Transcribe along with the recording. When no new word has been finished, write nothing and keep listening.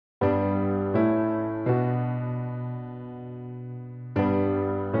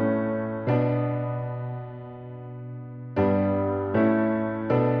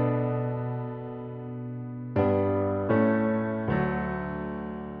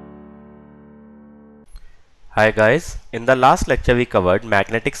Hi guys, in the last lecture we covered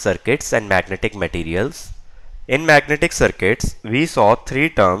magnetic circuits and magnetic materials. In magnetic circuits we saw three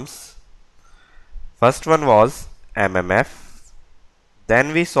terms. First one was MMF,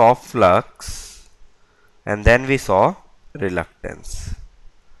 then we saw flux, and then we saw reluctance.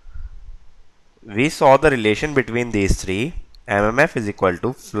 We saw the relation between these three. MMF is equal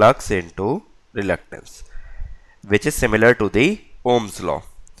to flux into reluctance, which is similar to the Ohm's law.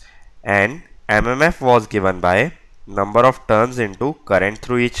 And MMF was given by number of turns into current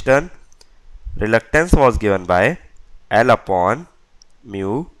through each turn. Reluctance was given by L upon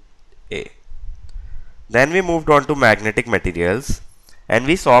mu A. Then we moved on to magnetic materials, and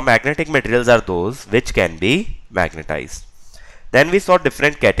we saw magnetic materials are those which can be magnetized. Then we saw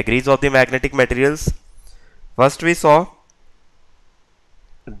different categories of the magnetic materials. First we saw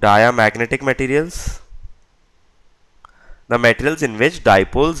diamagnetic materials, the materials in which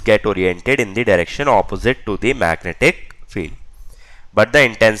dipoles get oriented in the direction opposite to the magnetic field. But the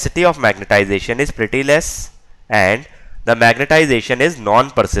intensity of magnetization is pretty less, and the magnetization is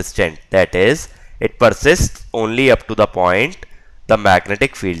non-persistent. That is, it persists only up to the point the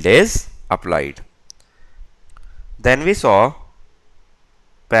magnetic field is applied. Then we saw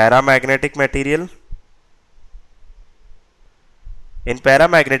paramagnetic material. In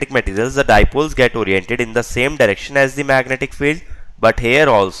paramagnetic materials, the dipoles get oriented in the same direction as the magnetic field, but here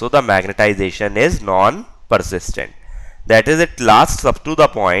also the magnetization is non-persistent. That is, it lasts up to the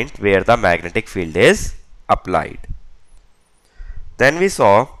point where the magnetic field is applied. Then we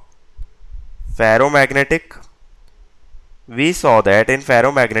saw ferromagnetic. We saw that in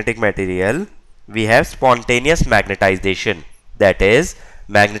ferromagnetic material, we have spontaneous magnetization. That is,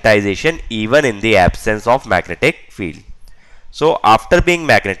 magnetization even in the absence of magnetic field. So after being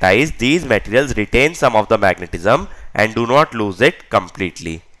magnetized, these materials retain some of the magnetism and do not lose it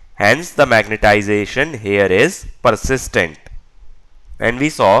completely. Hence the magnetization here is persistent. And we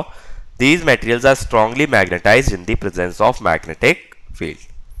saw these materials are strongly magnetized in the presence of magnetic field.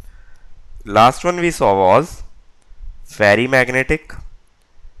 Last one we saw was ferrimagnetic.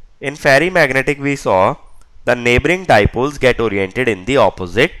 In ferrimagnetic we saw the neighboring dipoles get oriented in the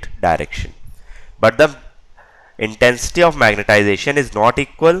opposite direction, but the intensity of magnetization is not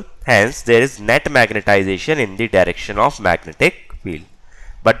equal. Hence there is net magnetization in the direction of magnetic field,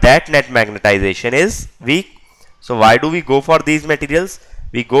 but that net magnetization is weak. So why do we go for these materials?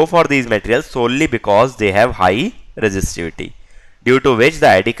 We go for these materials solely because they have high resistivity, due to which the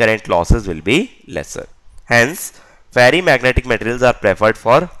eddy current losses will be lesser. Hence ferrimagnetic materials are preferred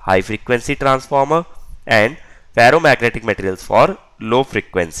for high frequency transformer and ferromagnetic materials for low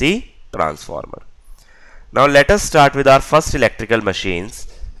frequency transformer. Now let us start with our first electrical machines,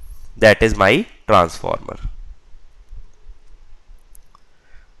 that is my transformer.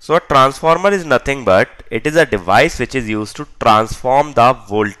 So a transformer is nothing but it is a device which is used to transform the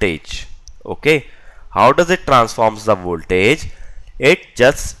voltage. Okay, how does it transforms the voltage? It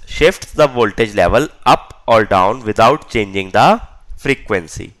just shifts the voltage level up or down without changing the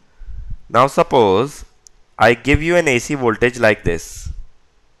frequency. Now suppose I give you an AC voltage like this.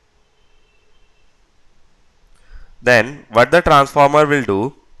 Then what the transformer will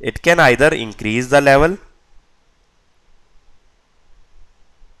do, it can either increase the level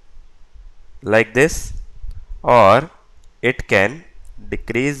like this, or it can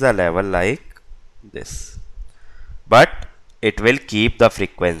decrease the level like this, but it will keep the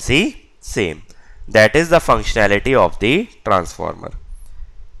frequency same. That is the functionality of the transformer.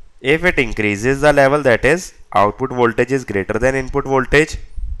 If it increases the level, that is output voltage is greater than input voltage,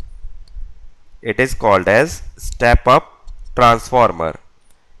 it is called as step up transformer.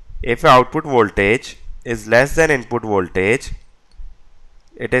 If output voltage is less than input voltage,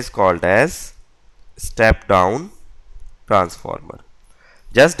 it is called as step down transformer.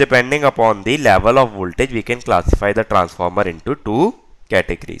 Just depending upon the level of voltage, we can classify the transformer into two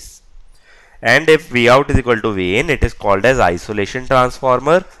categories. And if V out is equal to V in, it is called as isolation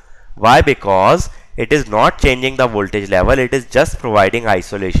transformer. Why? Because it is not changing the voltage level, it is just providing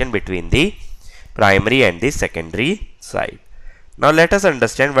isolation between the primary and the secondary side. Now let us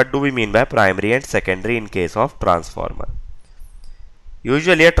understand what do we mean by primary and secondary in case of transformer.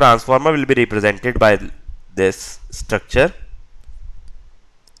 Usually a transformer will be represented by this structure.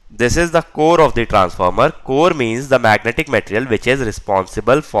 This is the core of the transformer. Core means the magnetic material which is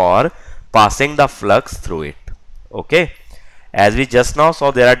responsible for passing the flux through it. Okay, as we just now saw,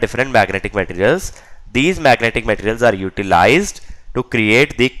 there are different magnetic materials. These magnetic materials are utilized to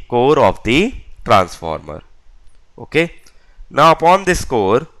create the core of the transformer. Okay, now upon this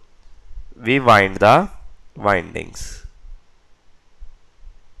core we wind the windings.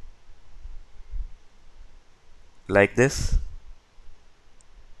 like this.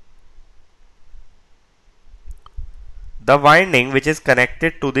 The winding which is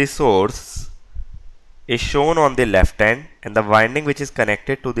connected to the source is shown on the left hand, and the winding which is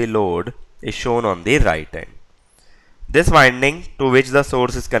connected to the load is shown on the right hand. This winding to which the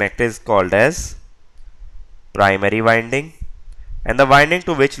source is connected is called as primary winding, and the winding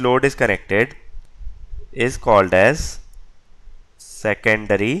to which load is connected is called as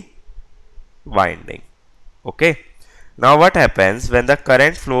secondary winding. Okay. Now what happens when the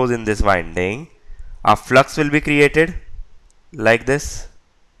current flows in this winding? A flux will be created like this.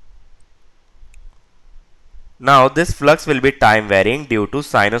 Now this flux will be time varying due to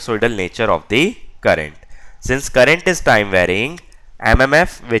sinusoidal nature of the current. Since current is time varying,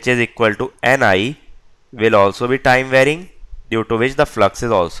 MMF, which is equal to Ni, will also be time varying, due to which the flux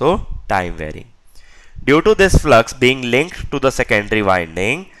is also time varying. Due to this flux being linked to the secondary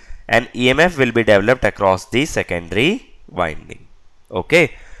winding, an EMF will be developed across the secondary winding.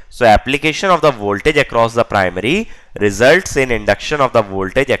 Okay. So application of the voltage across the primary results in induction of the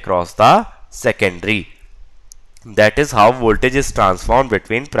voltage across the secondary. That is how voltage is transformed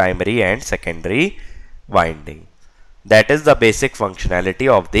between primary and secondary winding. That is the basic functionality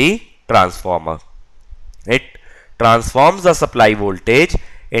of the transformer. It transforms the supply voltage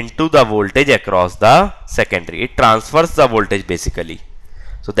into the voltage across the secondary. It transfers the voltage basically.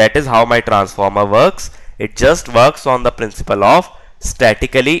 So that is how my transformer works. It just works on the principle of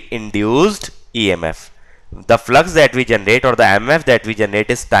statically induced EMF. The flux that we generate, or the MMF that we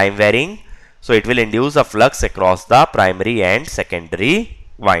generate, is time varying. So it will induce a flux across the primary and secondary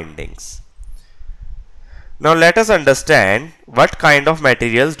windings. Now let us understand what kind of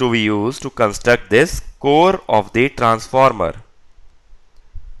materials do we use to construct this core of the transformer.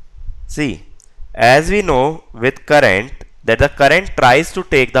 See, as we know with current, that the current tries to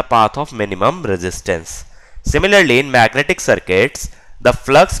take the path of minimum resistance. Similarly, in magnetic circuits, the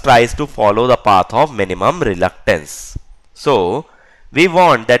flux tries to follow the path of minimum reluctance. So, we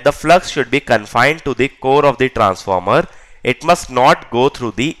want that the flux should be confined to the core of the transformer. It must not go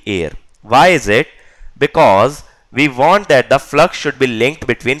through the air. Why is it? Because we want that the flux should be linked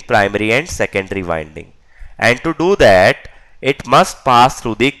between primary and secondary winding. And to do that, it must pass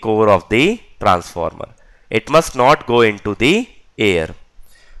through the core of the transformer. It must not go into the air.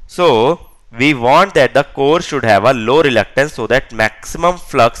 So, we want that the core should have a low reluctance so that maximum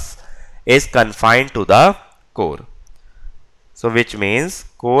flux is confined to the core. So which means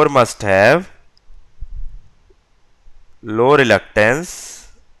core must have low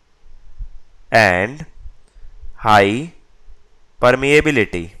reluctance and high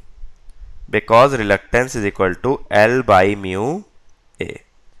permeability, because reluctance is equal to L by mu A.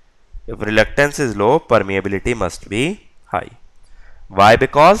 If reluctance is low, permeability must be high. Why?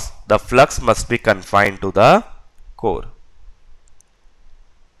 Because the flux must be confined to the core.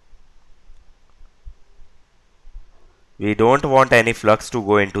 We don't want any flux to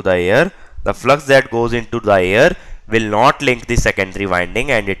go into the air. The flux that goes into the air will not link the secondary winding,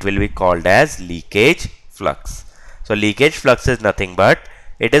 and it will be called as leakage flux. So leakage flux is nothing but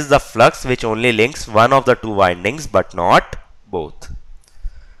it is the flux which only links one of the two windings but not both.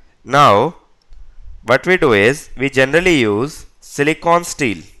 Now what we do is we generally use silicon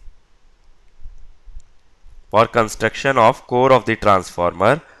steel for construction of core of the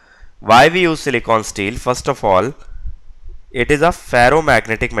transformer. Why we use silicon steel? First of all, it is a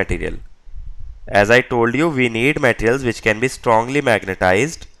ferromagnetic material. As I told you, we need materials which can be strongly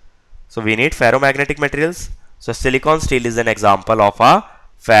magnetized. So we need ferromagnetic materials. So silicon steel is an example of a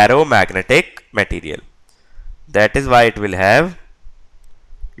ferromagnetic material. That is why it will have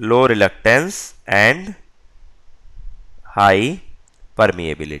low reluctance and high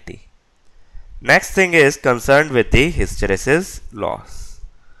permeability. Next thing is concerned with the hysteresis loss.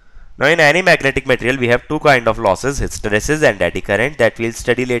 Now in any magnetic material we have two kind of losses, hysteresis and eddy current, that we will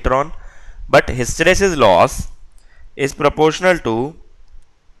study later on. But hysteresis loss is proportional to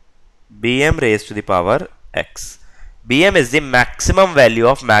Bm raised to the power x. Bm is the maximum value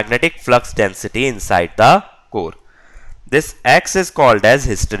of magnetic flux density inside the core. This x is called as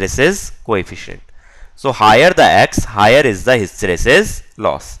hysteresis coefficient. So higher the x, higher is the hysteresis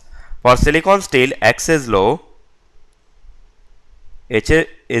loss. For silicon steel, x is low, H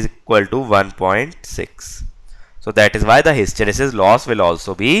is equal to 1.6. So that is why the hysteresis loss will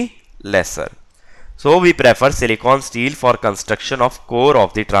also be lesser. So we prefer silicon steel for construction of core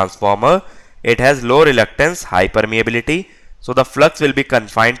of the transformer. It has low reluctance, high permeability. So the flux will be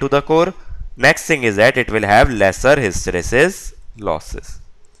confined to the core. Next thing is that it will have lesser hysteresis losses.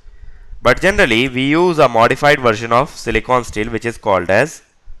 But generally we use a modified version of silicon steel which is called as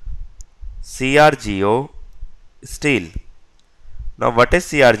CRGO steel. Now what is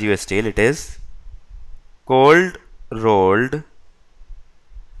CRGO steel? It is cold rolled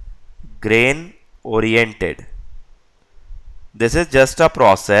grain oriented. This is just a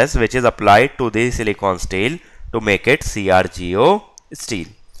process which is applied to the silicon steel to make it CRGO steel.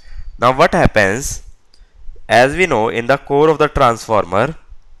 Now what happens? As we know, in the core of the transformer,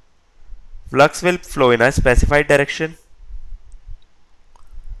 flux will flow in a specified direction.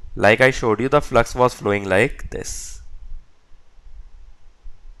 Like I showed you, the flux was flowing like this.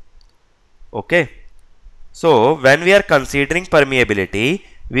 Okay. So when we are considering permeability,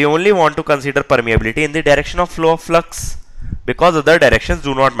 we only want to consider permeability in the direction of flow of flux, because other directions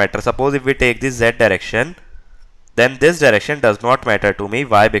do not matter. Suppose if we take this Z direction, then this direction does not matter to me.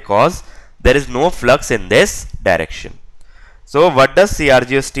 Why? Because there is no flux in this direction. So what does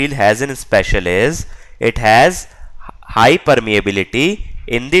CRGO steel has in special is, it has high permeability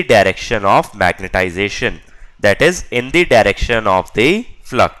in the direction of magnetization, that is in the direction of the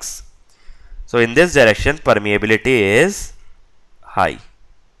flux. So in this direction permeability is high.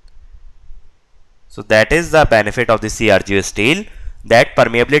 So that is the benefit of the CRGO steel, that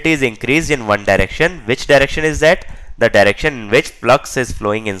permeability is increased in one direction. Which direction is that? The direction in which flux is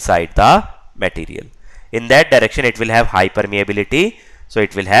flowing inside the material. In that direction it will have high permeability, so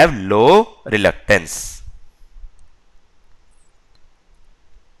it will have low reluctance.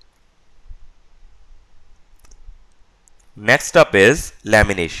 Next up is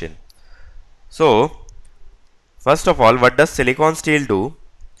lamination. So first of all, what does silicon steel do?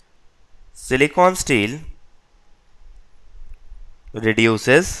 Silicon steel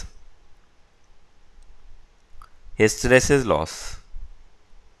reduces hysteresis loss.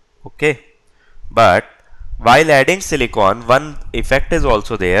 Okay, but while adding silicon, one effect is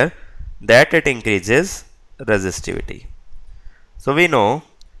also there, that it increases resistivity. So we know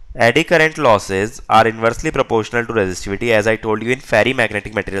eddy current losses are inversely proportional to resistivity, as I told you in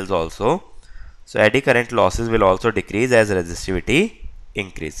ferrimagnetic materials also. So eddy current losses will also decrease as resistivity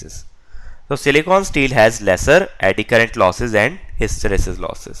increases. So silicon steel has lesser eddy current losses and hysteresis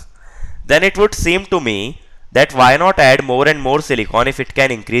losses. Then it would seem to me that why not add more and more silicon if it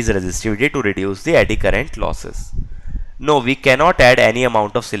can increase resistivity to reduce the eddy current losses? No, we cannot add any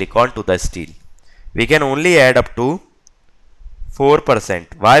amount of silicon to the steel. We can only add up to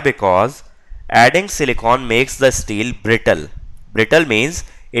 4%. Why? Because adding silicon makes the steel brittle. Brittle means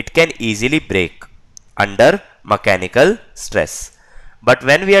it can easily break under mechanical stress. But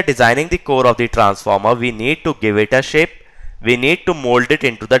when we are designing the core of the transformer, we need to give it a shape. We need to mold it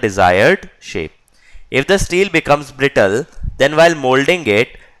into the desired shape. If the steel becomes brittle, then while molding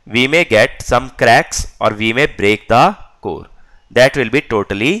it, we may get some cracks or we may break the core. That will be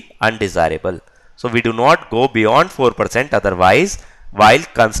totally undesirable. So we do not go beyond 4%, otherwise while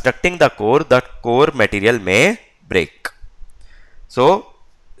constructing the core material may break. So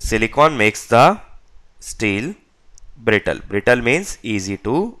silicon makes the steel brittle. Brittle means easy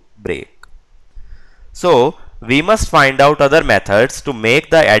to break. So we must find out other methods to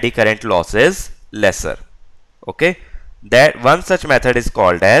make the eddy current losses lesser. Okay, that one such method is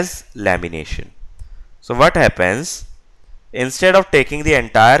called as lamination. So what happens? Instead of taking the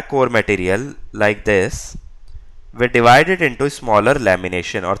entire core material like this, we divide it into smaller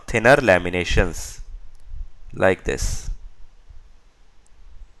lamination or thinner laminations like this.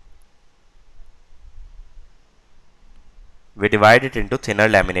 We divide it into thinner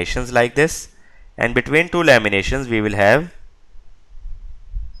laminations like this, and between two laminations we will have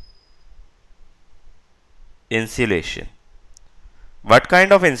insulation. What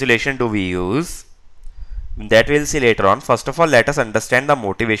kind of insulation do we use? That we will see later on. First of all, let us understand the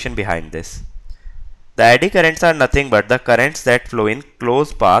motivation behind this. The eddy currents are nothing but the currents that flow in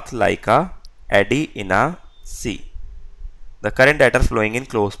closed path like a eddy in a sea. The current that are flowing in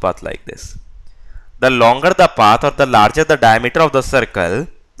closed path like this. The longer the path or the larger the diameter of the circle,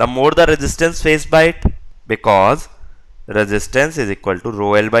 the more the resistance faced by it, because resistance is equal to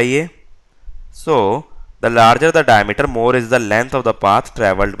rho L by A. So the larger the diameter, more is the length of the path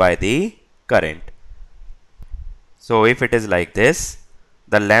traveled by the current. So if it is like this,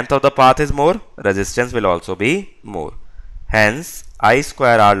 the length of the path is more, resistance will also be more. Hence, I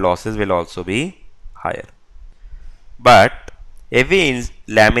square R losses will also be higher. But if we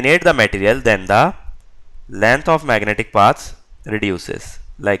laminate the material, then the length of magnetic paths reduces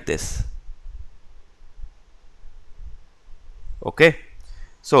like this. Okay.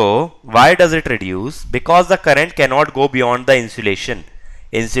 So why does it reduce? Because the current cannot go beyond the insulation.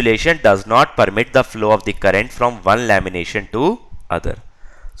 Insulation does not permit the flow of the current from one lamination to other.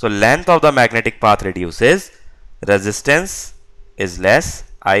 So length of the magnetic path reduces, resistance is less,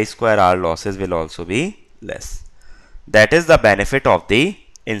 I square R losses will also be less. That is the benefit of the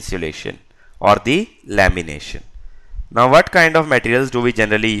insulation or the lamination. Now what kind of materials do we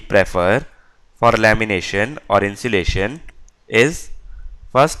generally prefer for lamination or insulation is,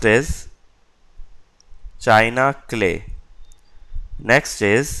 first is China clay, next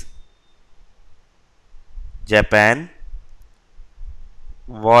is Japan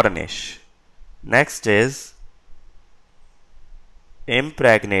varnish, next is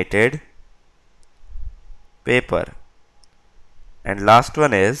impregnated paper, and last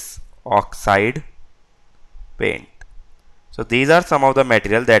one is oxide paint. So these are some of the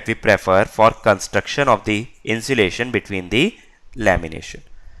material that we prefer for construction of the insulation between the lamination.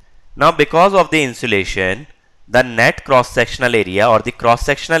 Now because of the insulation, the net cross-sectional area or the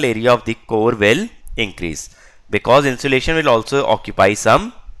cross-sectional area of the core will increase, because insulation will also occupy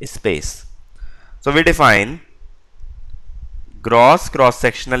some space. So we define gross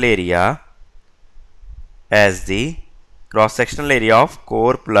cross-sectional area as the cross-sectional area of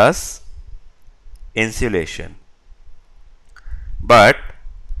core plus insulation. But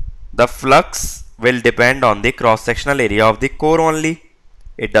the flux will depend on the cross-sectional area of the core only.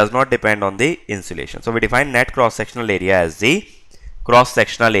 It does not depend on the insulation. So we define net cross-sectional area as the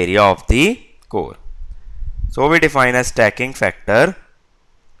cross-sectional area of the core. So we define a stacking factor,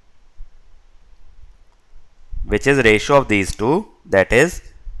 which is ratio of these two, that is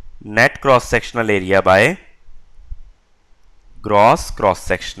net cross-sectional area by gross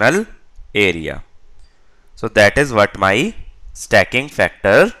cross-sectional area. So that is what my stacking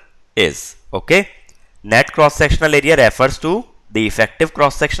factor is. Okay, net cross-sectional area refers to the effective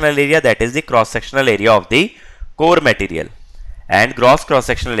cross-sectional area, that is the cross-sectional area of the core material, and gross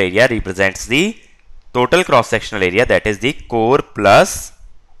cross-sectional area represents the total cross-sectional area, that is the core plus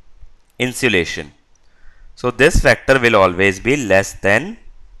insulation. So this factor will always be less than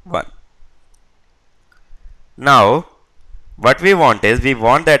 1. Now what we want is, we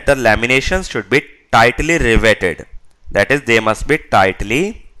want that the laminations should be tightly riveted, that is they must be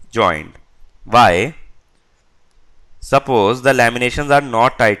tightly joined. Why? Suppose the laminations are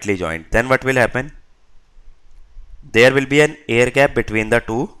not tightly joined, then what will happen? There will be an air gap between the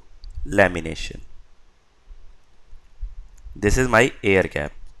two lamination. This is my air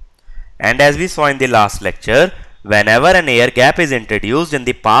gap. And as we saw in the last lecture, whenever an air gap is introduced in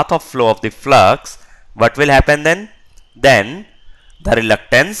the path of flow of the flux, what will happen then? Then the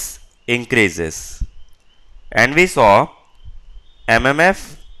reluctance increases. And we saw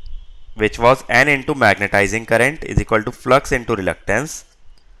MMF, which was N into magnetizing current, is equal to flux into reluctance.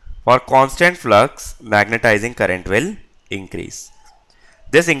 For constant flux, magnetizing current will increase.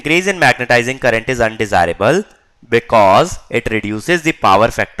 This increase in magnetizing current is undesirable because it reduces the power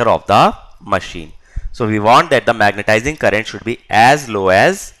factor of the machine. So we want that the magnetizing current should be as low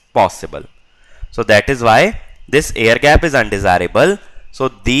as possible. So that is why this air gap is undesirable. So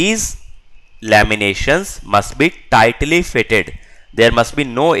these laminations must be tightly fitted. There must be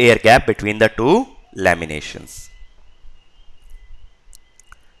no air gap between the two laminations.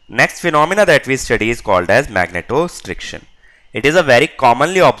 Next phenomena that we study is called as magnetostriction. It is a very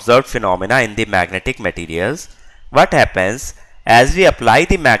commonly observed phenomena in the magnetic materials. What happens? As we apply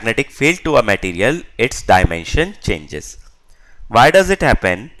the magnetic field to a material, its dimension changes. Why does it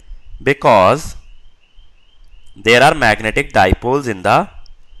happen? Because there are magnetic dipoles in the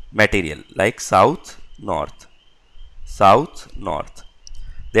material, like south, north, south, north.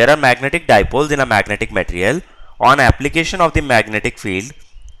 There are magnetic dipoles in a magnetic material. On application of the magnetic field,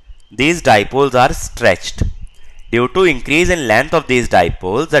 these dipoles are stretched. Due to increase in length of these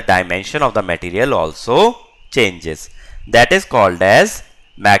dipoles, the dimension of the material also changes. That is called as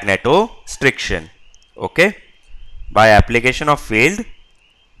magnetostriction. Okay. By application of field,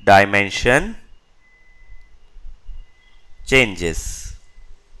 dimension changes.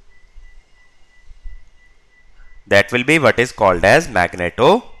 That will be what is called as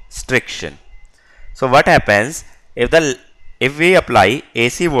magnetostriction. So what happens if we apply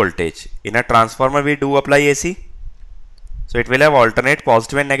AC voltage in a transformer? We do apply AC, so it will have alternate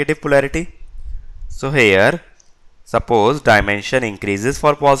positive and negative polarity. So here, suppose dimension increases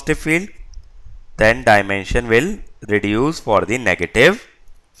for positive field, then dimension will reduce for the negative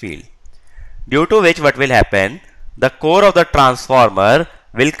field. Due to which what will happen? The core of the transformer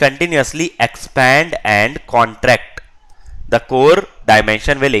will continuously expand and contract. The core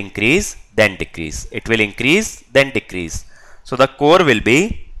dimension will increase then decrease. It will increase then decrease. So the core will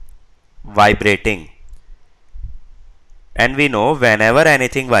be vibrating. And we know whenever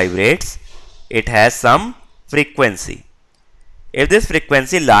anything vibrates, it has some frequency. If this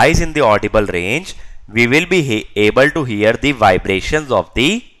frequency lies in the audible range, we will be able to hear the vibrations of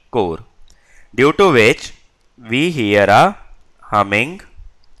the core. Due to which we hear a humming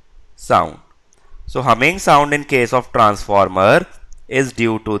sound. So humming sound in case of transformer is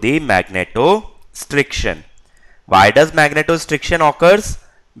due to the magnetostriction. Why does magnetostriction occurs?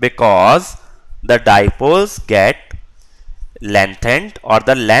 Because the dipoles get lengthened, or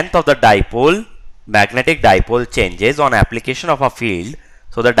the length of the dipole, magnetic dipole, changes on application of a field,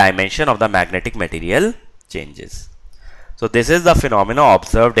 so the dimension of the magnetic material changes. So this is the phenomena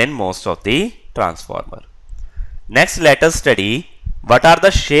observed in most of the transformer. Next, let us study what are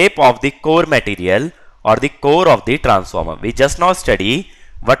the shape of the core material or the core of the transformer. We just now study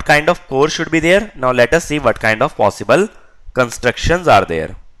what kind of core should be there. Now let us see what kind of possible constructions are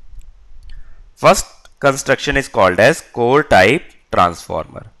there. First construction is called as core type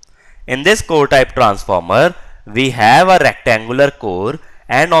transformer. In this core type transformer, we have a rectangular core,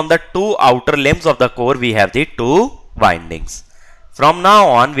 and on the two outer limbs of the core we have the two windings. From now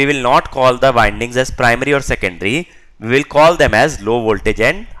on, we will not call the windings as primary or secondary. We will call them as low voltage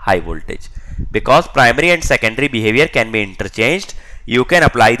and high voltage. Because primary and secondary behavior can be interchanged, you can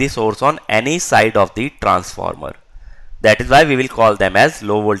apply the source on any side of the transformer. That is why we will call them as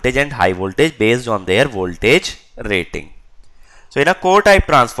low voltage and high voltage based on their voltage rating. So in a core type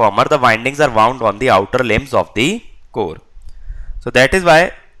transformer, the windings are wound on the outer limbs of the core. So that is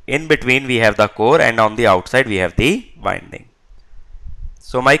why in between we have the core, and on the outside we have the winding.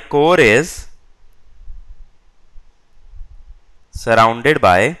 So my core is surrounded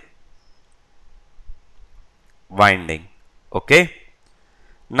by winding. Okay.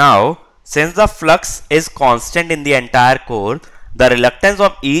 Now, since the flux is constant in the entire core, the reluctance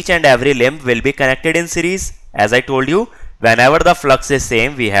of each and every limb will be connected in series. As I told you, whenever the flux is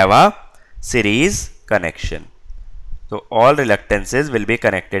same, we have a series connection. So all reluctances will be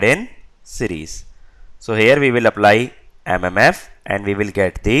connected in series. So here we will apply MMF and we will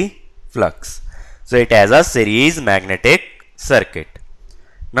get the flux. So it has a series magnetic circuit.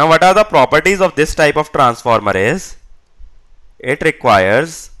 Now what are the properties of this type of transformer is, it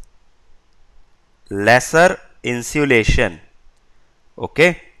requires lesser insulation.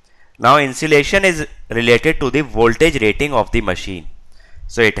 Okay. Now insulation is related to the voltage rating of the machine.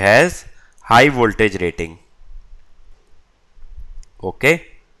 So it has high voltage rating. Okay.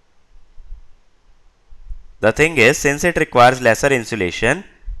 The thing is, since it requires lesser insulation,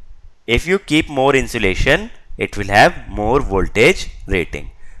 if you keep more insulation, it will have more voltage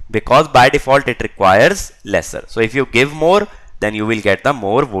rating, because by default it requires lesser. So if you give more, then you will get the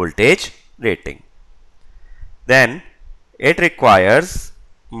more voltage rating. Then it requires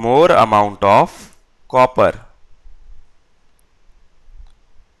more amount of copper.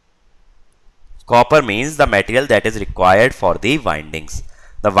 Copper means the material that is required for the windings.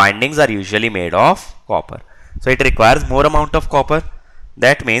 The windings are usually made of copper. So it requires more amount of copper.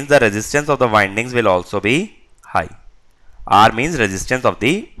 That means the resistance of the windings will also be high. R means resistance of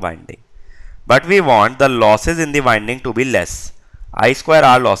the winding. But we want the losses in the winding to be less. I square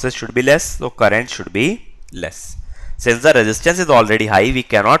R losses should be less, so current should be less. Since the resistance is already high, we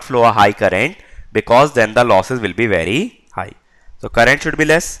cannot flow a high current, because then the losses will be very high. So current should be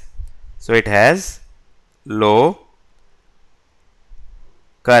less. So it has low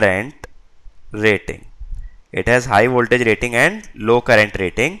current rating. It has high voltage rating and low current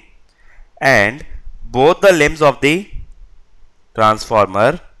rating, and both the limbs of the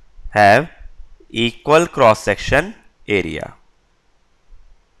transformer have equal cross section area.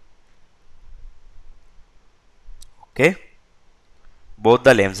 Okay. Both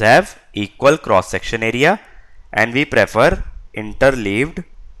the limbs have equal cross section area, and we prefer interleaved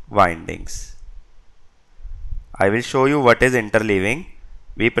windings. I will show you what is interleaving.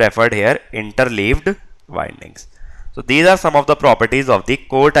 We preferred here interleaved windings. So these are some of the properties of the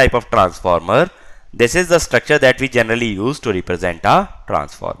core type of transformer. This is the structure that we generally use to represent a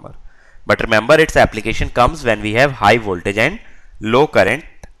transformer. But remember, its application comes when we have high voltage and low current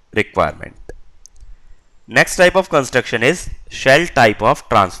requirement. Next type of construction is shell type of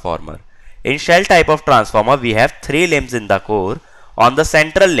transformer. In shell type of transformer, we have three limbs in the core. On the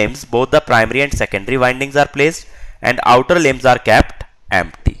central limbs, both the primary and secondary windings are placed, and outer limbs are kept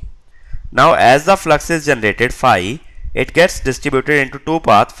empty. Now as the flux is generated phi, it gets distributed into two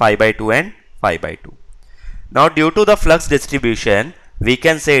paths, phi by 2 and phi by 2. Now due to the flux distribution, we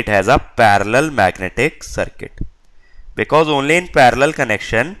can say it has a parallel magnetic circuit, because only in parallel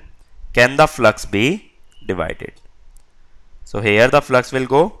connection can the flux be divided. So here the flux will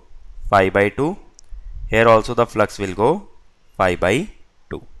go phi by 2, here also the flux will go phi by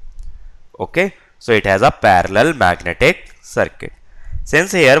 2. Okay, so it has a parallel magnetic circuit.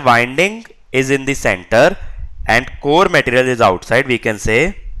 Since here winding is in the center and core material is outside, we can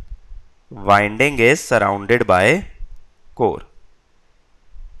say winding is surrounded by core.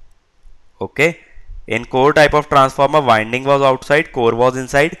 Okay. In core type of transformer, winding was outside, core was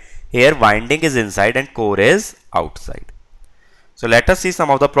inside. Here winding is inside and core is outside. So let us see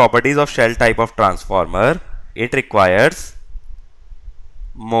some of the properties of shell type of transformer. It requires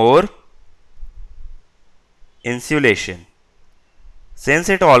more insulation. Since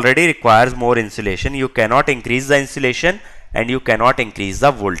it already requires more insulation, you cannot increase the insulation and you cannot increase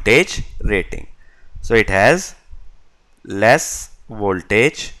the voltage rating. So it has less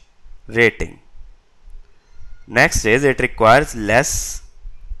voltage rating. Next is it requires less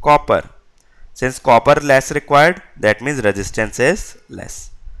copper. Since copper less required, that means resistance is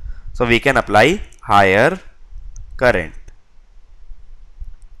less. So we can apply higher current.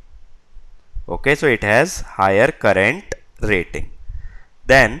 Okay, so it has higher current rating.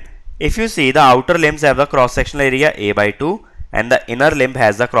 Then if you see, the outer limbs have the cross sectional area A by 2 and the inner limb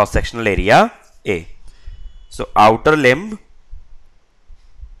has the cross sectional area A. So outer limb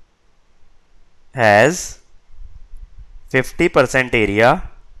has 50% area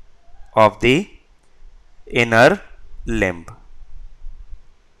of the inner limb.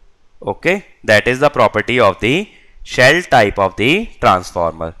 Okay, that is the property of the shell type of the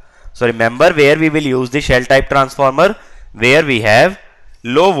transformer. So remember where we will use the shell type transformer, where we have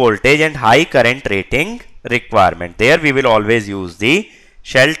low voltage and high current rating requirement. There we will always use the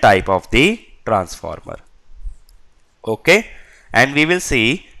shell type of the transformer. Okay, and we will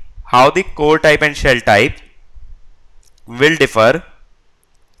see how the core type and shell type will differ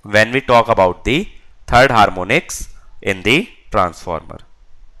when we talk about the third harmonics in the transformer.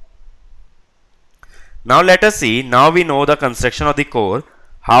 Now let us see, now we know the construction of the core,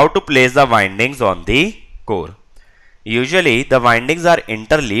 how to place the windings on the core. Usually the windings are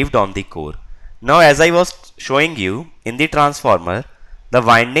interleaved on the core. Now as I was showing you in the transformer, the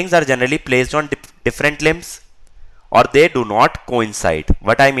windings are generally placed on different limbs or they do not coincide.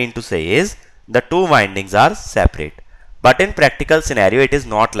 What I mean to say is the two windings are separate. But in practical scenario it is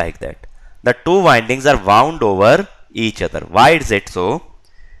not like that. The two windings are wound over each other. Why is it so?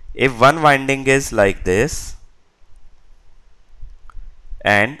 If one winding is like this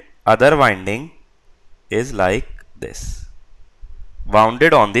and other winding is like this,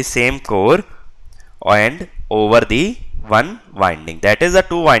 wounded on the same core and over the one winding, that is the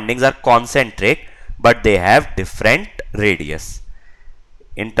two windings are concentric but they have different radius.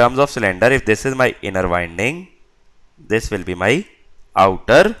 In terms of cylinder, if this is my inner winding, this will be my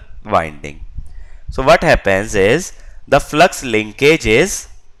outer winding. So what happens is the flux linkage is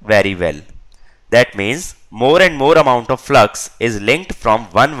very well. That means more and more amount of flux is linked from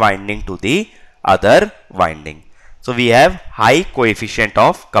one winding to the other winding. So we have high coefficient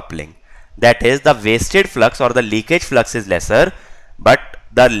of coupling. That is, the wasted flux or the leakage flux is lesser, but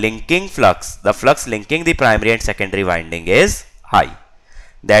the linking flux, the flux linking the primary and secondary winding is high.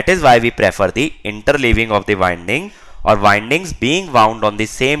 That is why we prefer the interleaving of the winding or windings being wound on the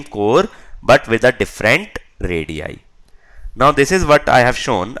same core but with a different radii. Now this is what I have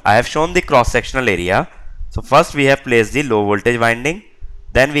shown. I have shown the cross sectional area. So first we have placed the low voltage winding,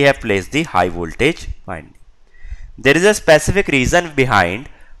 then we have placed the high voltage winding. There is a specific reason behind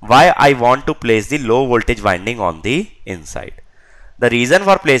why I want to place the low voltage winding on the inside. The reason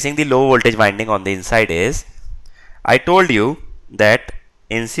for placing the low voltage winding on the inside is, I told you that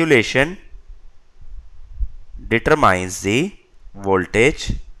insulation determines the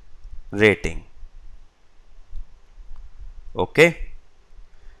voltage rating. Okay.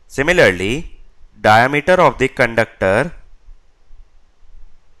 Similarly, diameter of the conductor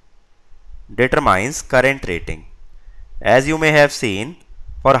determines current rating. As you may have seen,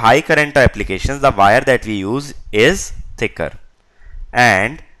 for high current applications, the wire that we use is thicker,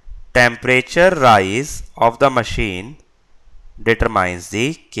 and temperature rise of the machine determines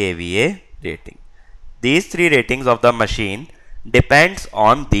the kVA rating. These three ratings of the machine depends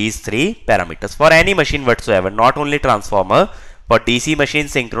on these three parameters for any machine whatsoever, not only transformer. For DC machine,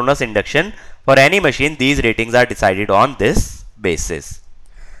 synchronous, induction, for any machine these ratings are decided on this basis.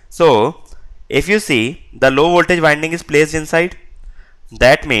 So if you see, the low voltage winding is placed inside.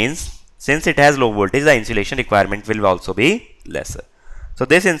 That means since it has low voltage, the insulation requirement will also be lesser. So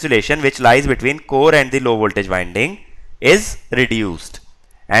this insulation which lies between core and the low voltage winding is reduced,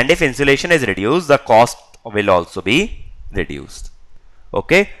 and if insulation is reduced, the cost will also be reduced.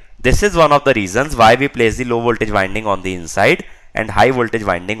 Okay, this is one of the reasons why we place the low voltage winding on the inside and high voltage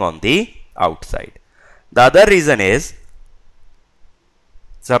winding on the outside. The other reason is,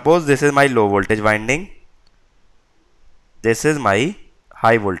 suppose this is my low voltage winding, this is my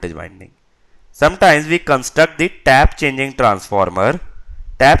high voltage winding. Sometimes we construct the tap changing transformer.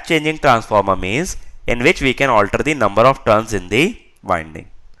 tap changing transformer means in which we can alter the number of turns in the winding.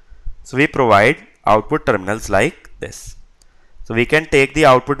 So we provide output terminals like this. So we can take the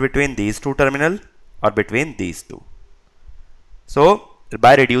output between these two terminals or between these two. So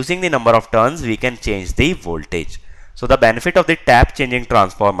by reducing the number of turns, we can change the voltage. So the benefit of the tap changing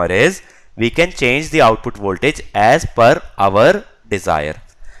transformer is we can change the output voltage as per our desire.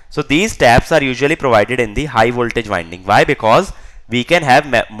 So these taps are usually provided in the high voltage winding. Why? Because we can have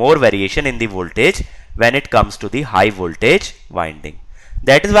more variation in the voltage when it comes to the high voltage winding.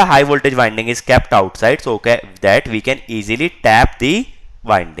 That is why high voltage winding is kept outside, so that we can easily tap the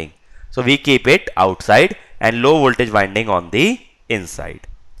winding. So we keep it outside and low voltage winding on the inside.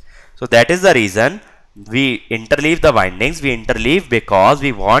 So that is the reason we interleave the windings. We interleave because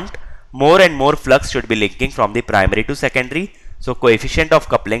we want more and more flux should be linking from the primary to secondary. So coefficient of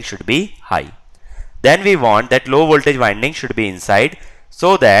coupling should be high. Then we want that low voltage winding should be inside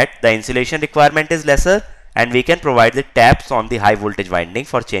so that the insulation requirement is lesser, and we can provide the taps on the high voltage winding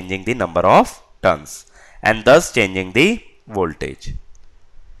for changing the number of turns and thus changing the voltage.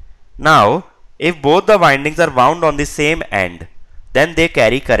 Now, if both the windings are wound on the same end, then they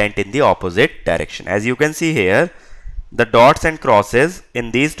carry current in the opposite direction. As you can see here, the dots and crosses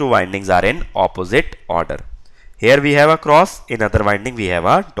in these two windings are in opposite order. Here we have a cross, in other winding we have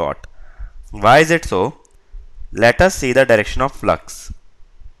a dot. Why is it so? Let us see the direction of flux.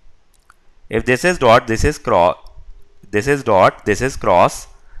 If this is dot, this is cross, this is dot, this is cross,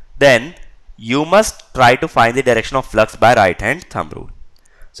 then you must try to find the direction of flux by right hand thumb rule.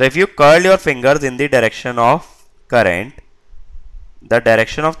 So if you curl your fingers in the direction of current, the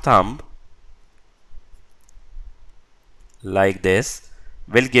direction of thumb like this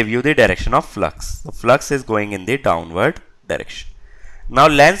will give you the direction of flux. The flux is going in the downward direction. Now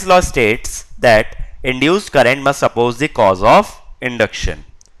Lenz's law states that induced current must oppose the cause of induction.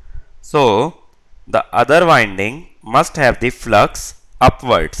 So the other winding must have the flux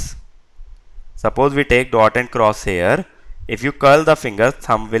upwards. Suppose we take dot and cross here. If you curl the finger,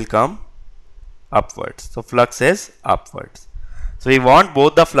 thumb will come upwards. So flux is upwards. So we want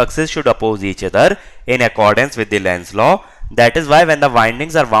both the fluxes should oppose each other in accordance with the Lenz's law. That is why when the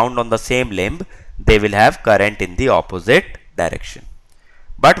windings are wound on the same limb, they will have current in the opposite direction.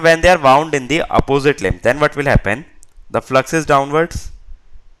 But when they are wound in the opposite limb, then what will happen? The flux is downwards.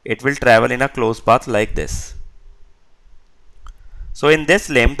 It will travel in a closed path like this. So in this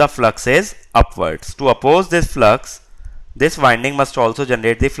limb, the flux is upwards. To oppose this flux, this winding must also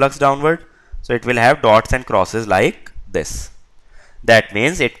generate the flux downward. So it will have dots and crosses like this. That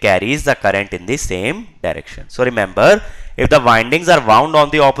means it carries the current in the same direction. So remember, if the windings are wound on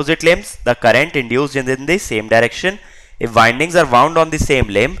the opposite limbs, the current induced is in the same direction. If windings are wound on the same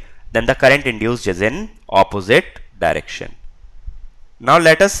limb, then the current induced is in opposite direction. Now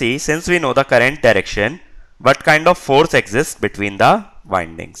let us see, since we know the current direction, what kind of force exists between the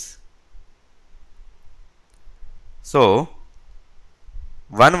windings. So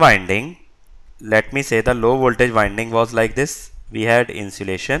one winding, let me say the low voltage winding was like this. We had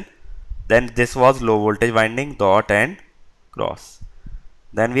insulation, then this was low voltage winding, dot and cross.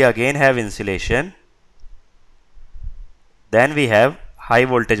 Then we again have insulation, then we have high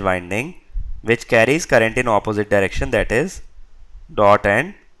voltage winding which carries current in opposite direction, that is dot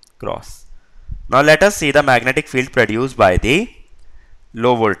and cross. Now let us see the magnetic field produced by the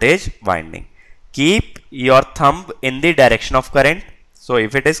low voltage winding. Keep your thumb in the direction of current. So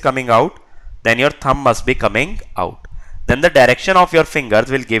if it is coming out, then your thumb must be coming out. Then the direction of your fingers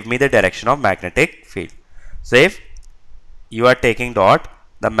will give me the direction of magnetic field. So if you are taking dot,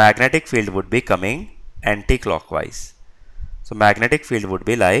 the magnetic field would be coming anti-clockwise. So magnetic field would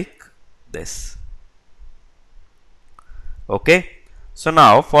be like this. Okay. So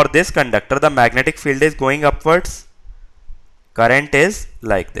now for this conductor, the magnetic field is going upwards. Current is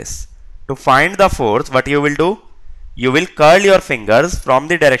like this. To find the force, what you will do? You will curl your fingers from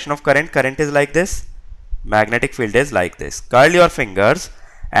the direction of current. Current is like this. Magnetic field is like this. Curl your fingers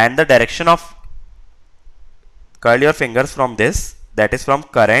and the direction of curl your fingers from this, that is from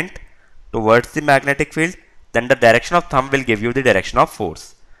current towards the magnetic field. Then the direction of thumb will give you the direction of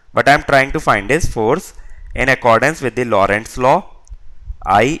force. What I am trying to find is force in accordance with the Lorentz law,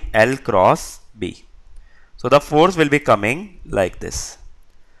 I L cross B. So the force will be coming like this.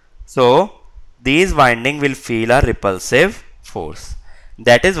 So these windings will feel a repulsive force.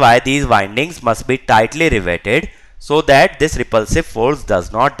 That is why these windings must be tightly riveted so that this repulsive force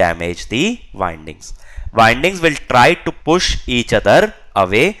does not damage the windings. Windings will try to push each other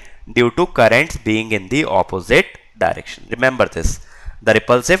away due to currents being in the opposite direction. Remember this. The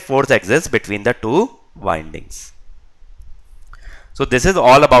repulsive force exists between the two windings. So this is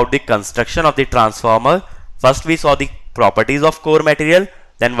all about the construction of the transformer. First we saw the properties of core material,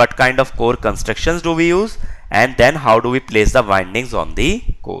 then what kind of core constructions do we use, and then how do we place the windings on the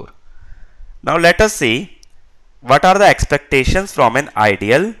core. Now let us see what are the expectations from an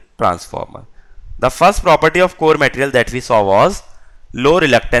ideal transformer. The first property of core material that we saw was low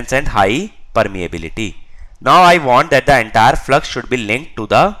reluctance and high permeability. Now I want that the entire flux should be linked to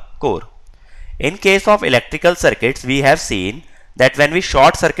the core. In case of electrical circuits, we have seen that when we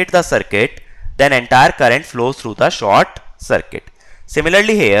short circuit the circuit, then entire current flows through the short circuit.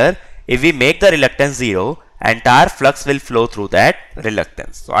 Similarly here, if we make the reluctance 0, entire flux will flow through that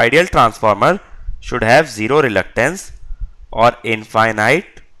reluctance. So ideal transformer should have 0 reluctance or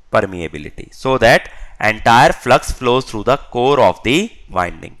infinite permeability, so that entire flux flows through the core of the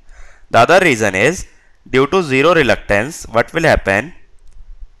winding. The other reason is, due to 0 reluctance, what will happen?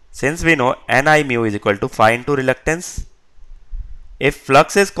 Since we know Ni mu is equal to phi into reluctance, if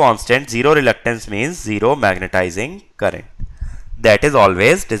flux is constant, 0 reluctance means 0 magnetizing current. That is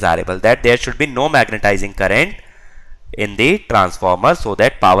always desirable, that there should be no magnetizing current in the transformer, so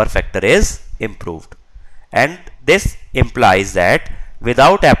that power factor is improved. And this implies that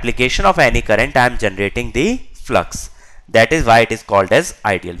without application of any current, I am generating the flux. That is why it is called as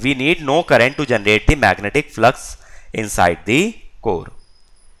ideal. We need no current to generate the magnetic flux inside the core.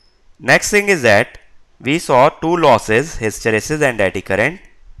 Next thing is that we saw two losses, hysteresis and eddy current.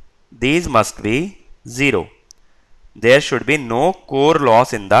 These must be 0. There should be no core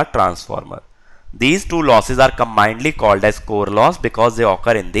loss in the transformer. These two losses are combinedly called as core loss because they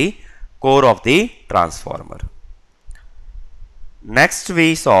occur in the core of the transformer. Next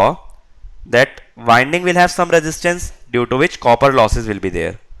we saw that winding will have some resistance, due to which copper losses will be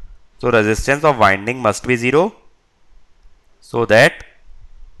there. So resistance of winding must be 0, so that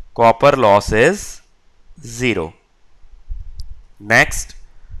copper loss is 0. Next,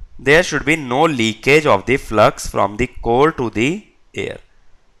 there should be no leakage of the flux from the core to the air.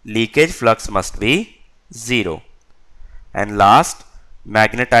 Leakage flux must be 0. And last,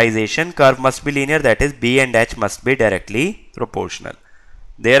 magnetization curve must be linear, that is B and H must be directly proportional.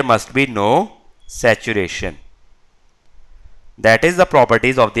 There must be no saturation. That is the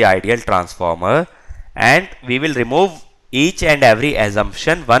properties of the ideal transformer, and we will remove each and every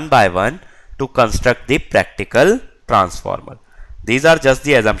assumption one by one to construct the practical transformer. These are just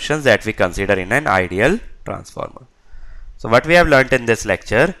the assumptions that we consider in an ideal transformer. So what we have learnt in this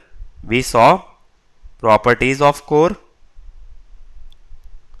lecture, we saw properties of core,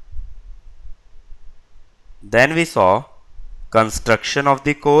 then we saw construction of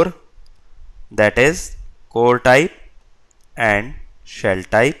the core, that is core type and shell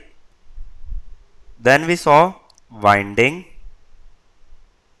type. Then we saw winding,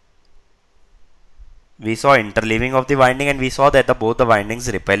 we saw interleaving of the winding, and we saw that both the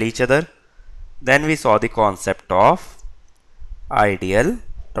windings repel each other. Then we saw the concept of ideal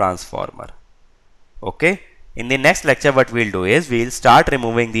transformer. Okay, in the next lecture what we will do is we will start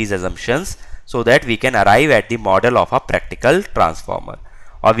removing these assumptions so that we can arrive at the model of a practical transformer,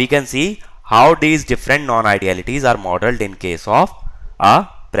 or we can see how these different non-idealities are modeled in case of a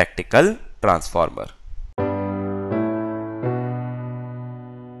practical transformer.